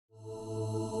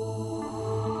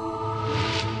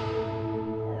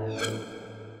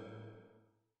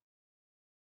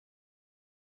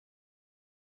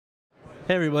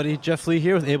Hey everybody, Jeff Lee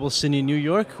here with AbelCine New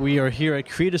York. We are here at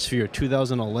Createasphere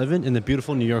 2011 in the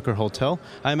beautiful New Yorker Hotel.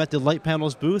 I'm at the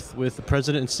Litepanels booth with the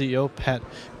President and CEO, Pat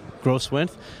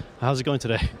Grosswinth. How's it going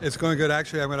today? It's going good.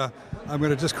 Actually, I'm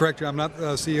gonna just correct you. I'm not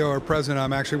the CEO or president.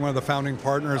 I'm actually one of the founding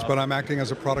partners, but I'm acting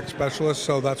as a product specialist.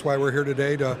 So that's why we're here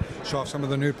today to show off some of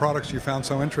the new products you found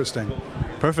so interesting.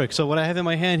 Perfect. So what I have in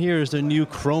my hand here is the new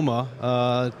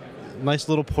Croma, nice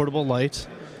little portable light.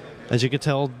 As you can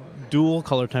tell, dual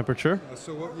color temperature.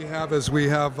 So what you have is we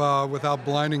have, without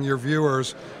blinding your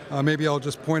viewers, maybe I'll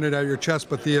just point it at your chest,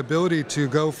 but the ability to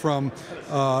go from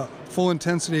full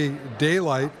intensity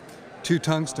daylight to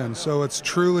tungsten. So it's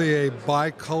truly a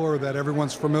bicolor that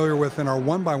everyone's familiar with in our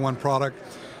 1x1 product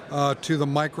to the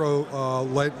micro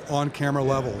light on camera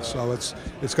level. So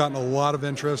it's gotten a lot of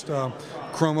interest.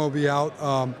 Croma will be out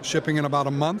shipping in about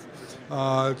a month.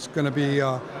 It's going to be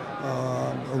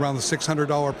around the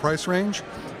 $600 price range,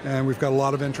 and we've got a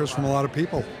lot of interest from a lot of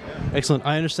people. Excellent.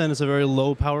 I understand it's a very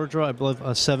low power draw, I believe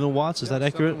 7 watts. Is that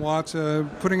accurate? 7 watts,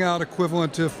 putting out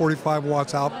equivalent to 45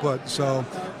 watts output. So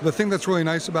the thing that's really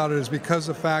nice about it is because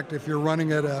the fact if you're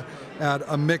running at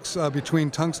a mix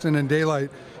between tungsten and daylight,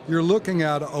 you're looking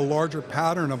at a larger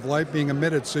pattern of light being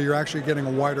emitted, so you're actually getting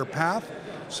a wider path.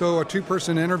 So a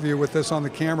 2-person interview with this on the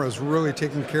camera is really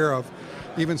taken care of.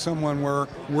 Even someone where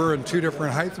we're in 2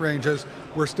 different height ranges,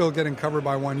 we're still getting covered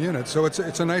by 1 unit. So it's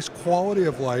a nice quality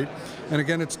of light, and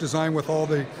again, it's designed with all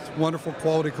the wonderful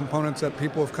quality components that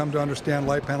people have come to understand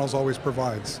Litepanels always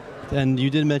provides. And you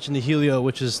did mention the Hilio,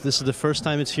 this is the first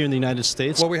time it's here in the United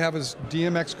States. What we have is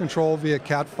DMX control via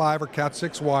Cat5 or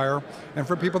Cat6 wire, and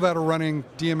for people that are running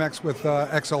DMX with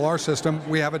XLR system,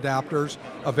 we have adapters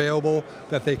available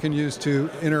that they can use to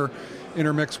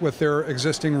intermix with their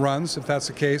existing runs, if that's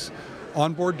the case.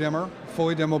 Onboard dimmer,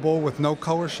 fully dimmable with no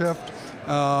color shift,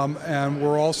 and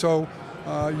we're also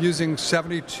using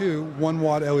 72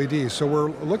 1-watt LEDs. So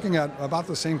we're looking at about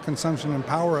the same consumption and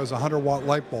power as a 100-watt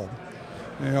light bulb.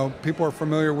 You know, people are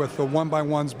familiar with the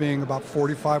 1x1s being about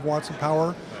 45 watts of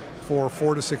power for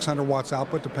 400 to 600 watts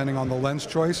output, depending on the lens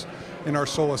choice. In our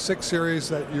Sola 6 series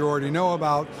that you already know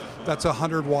about, that's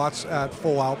 100 watts at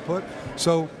full output.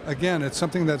 So again, it's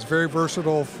something that's very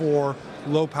versatile for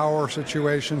low power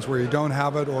situations where you don't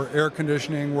have it, or air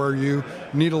conditioning where you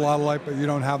need a lot of light but you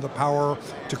don't have the power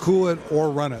to cool it or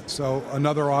run it. So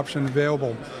another option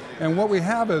available. And what we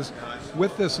have is,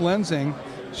 with this lensing,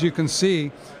 as you can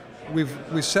see,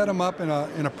 we set them up in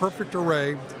a perfect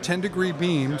array, 10-degree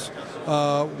beams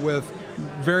with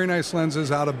very nice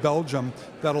lenses out of Belgium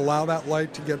that allow that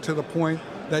light to get to the point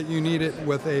that you need it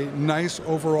with a nice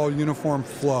overall uniform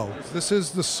flow. This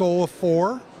is the Sola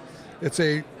 4. It's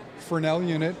a Fresnel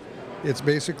unit. It's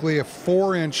basically a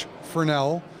 4-inch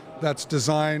Fresnel that's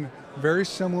designed very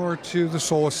similar to the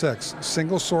Sola 6.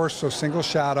 Single source, so single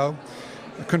shadow.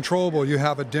 Controllable, you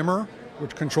have a dimmer,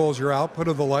 which controls your output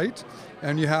of the light,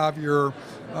 and you have your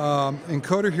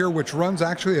encoder here, which runs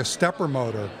actually a stepper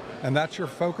motor, and that's your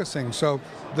focusing. So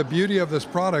the beauty of this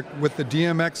product with the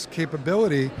DMX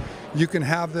capability, you can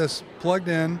have this plugged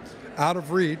in, out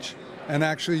of reach, and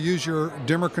actually use your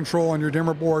dimmer control on your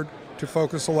dimmer board to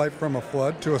focus the light from a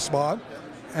flood to a spot,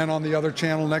 and on the other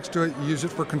channel next to it, you use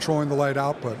it for controlling the light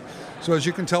output. So as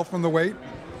you can tell from the weight,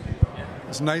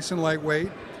 it's nice and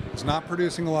lightweight. It's not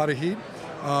producing a lot of heat.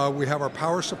 We have our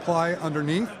power supply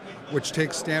underneath, which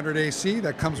takes standard AC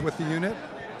that comes with the unit,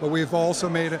 but we've also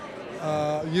made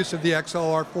use of the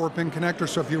XLR 4-pin connector,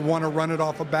 so if you want to run it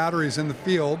off of batteries in the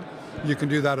field, you can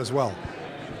do that as well.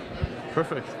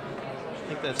 Perfect.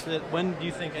 I think that's it. When do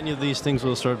you think any of these things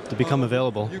will start to become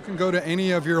available? You can go to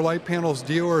any of your Litepanels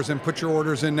dealers and put your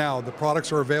orders in now. The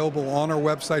products are available on our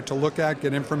website to look at,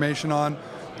 get information on.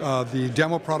 The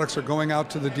demo products are going out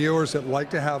to the dealers that like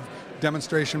to have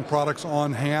demonstration products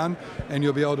on hand, and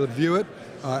you'll be able to view it,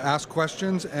 ask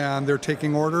questions, and they're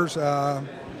taking orders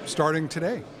starting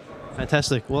today.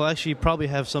 Fantastic. We'll actually probably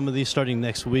have some of these starting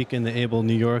next week in the Abel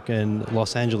New York and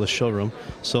Los Angeles showroom.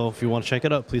 So if you want to check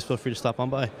it out, please feel free to stop on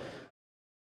by.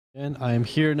 And I am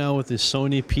here now with the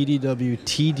Sony PDW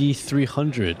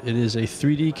TD300. It is a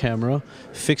 3D camera,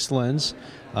 fixed lens.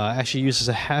 Actually uses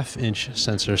a 1/2-inch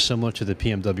sensor similar to the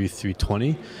PMW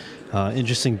 320.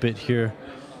 Interesting bit here.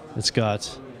 It's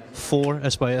got 4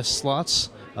 S/S slots.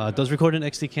 It does record in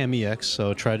XDCam EX,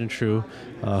 so tried and true,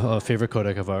 a favorite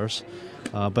codec of ours.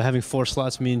 But having 4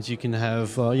 slots means you can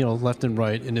have left and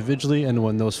right individually, and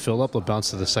when those fill up, they'll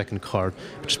bounce to the second card,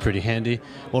 which is pretty handy.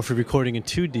 Or if you're recording in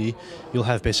 2D, you'll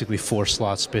have basically 4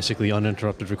 slots, basically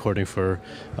uninterrupted recording for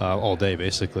all day,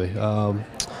 basically.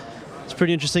 It's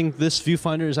pretty interesting. This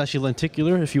viewfinder is actually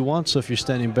lenticular if you want, so if you're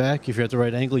standing back, if you're at the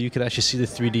right angle, you could actually see the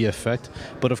 3D effect.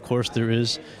 But of course, there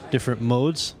is different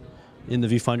modes. In the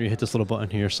viewfinder, you hit this little button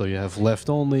here, so you have left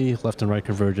only, left and right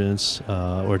convergence,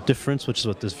 or difference, which is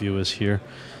what this view is here.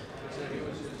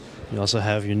 You also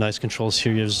have your nice controls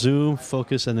here. You have zoom,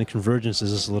 focus, and then convergence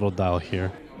is this little dial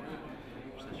here.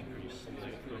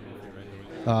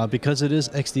 Because it is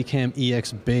XDCam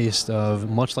EX based,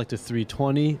 much like the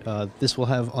 320, this will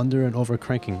have under and over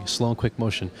cranking, slow and quick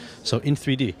motion. So in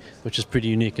 3D, which is pretty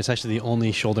unique. It's actually the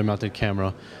only shoulder-mounted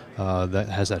camera that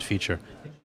has that feature.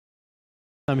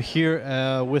 I'm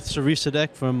here with Sharif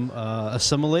Sadek from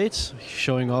Assimilate,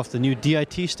 showing off the new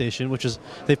DIT Station, which is,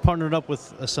 they've partnered up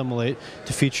with Assimilate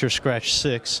to feature Scratch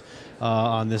 6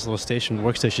 on this little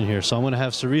workstation here. So I'm going to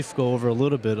have Sharif go over a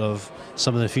little bit of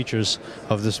some of the features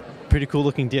of this pretty cool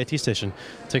looking DIT Station.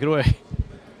 Take it away.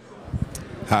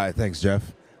 Hi, thanks,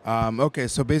 Jeff. Okay,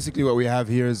 so basically what we have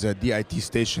here is a DIT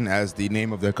Station, as the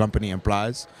name of the company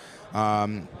implies.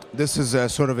 This is a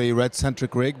sort of a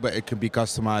red-centric rig, but it can be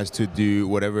customized to do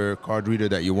whatever card reader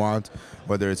that you want,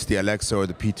 whether it's the Alexa or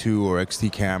the P2 or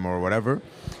XDCam or whatever.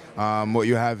 What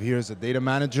you have here is a data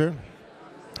manager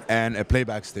and a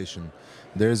playback station.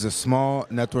 There's a small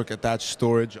network-attached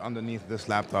storage underneath this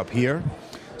laptop here.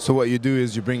 So what you do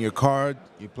is you bring your card,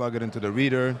 you plug it into the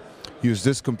reader, use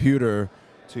this computer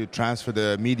to transfer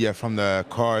the media from the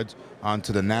card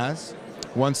onto the NAS.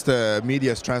 Once the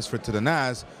media is transferred to the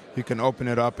NAS, you can open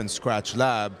it up in Scratch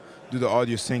Lab, do the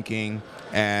audio syncing,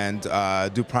 and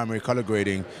do primary color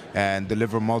grading, and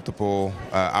deliver multiple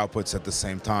outputs at the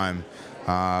same time.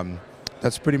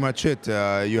 That's pretty much it.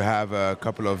 You have a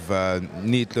couple of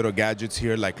neat little gadgets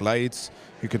here, like lights.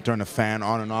 You can turn a fan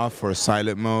on and off for a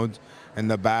silent mode. In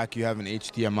the back, you have an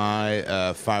HDMI,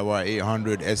 FireWire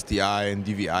 800, SDI, and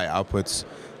DVI outputs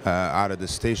out of the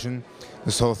station.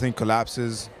 This whole thing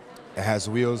collapses. It has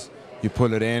wheels. You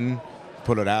pull it in,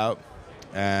 pull it out,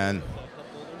 and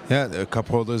yeah, the cup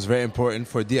holder is very important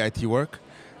for DIT work.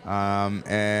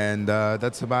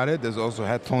 That's about it. There's also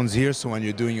headphones here, so when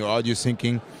you're doing your audio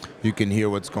syncing, you can hear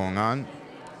what's going on.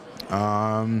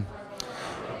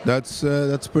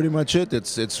 That's pretty much it.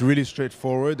 It's really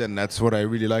straightforward, and that's what I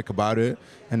really like about it.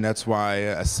 And that's why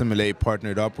Assimilate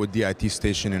partnered up with DIT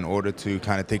Station in order to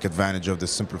kind of take advantage of the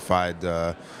simplified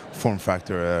form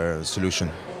factor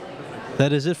solution.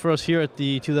 That is it for us here at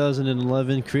the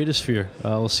 2011 Createasphere.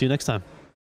 We'll see you next time.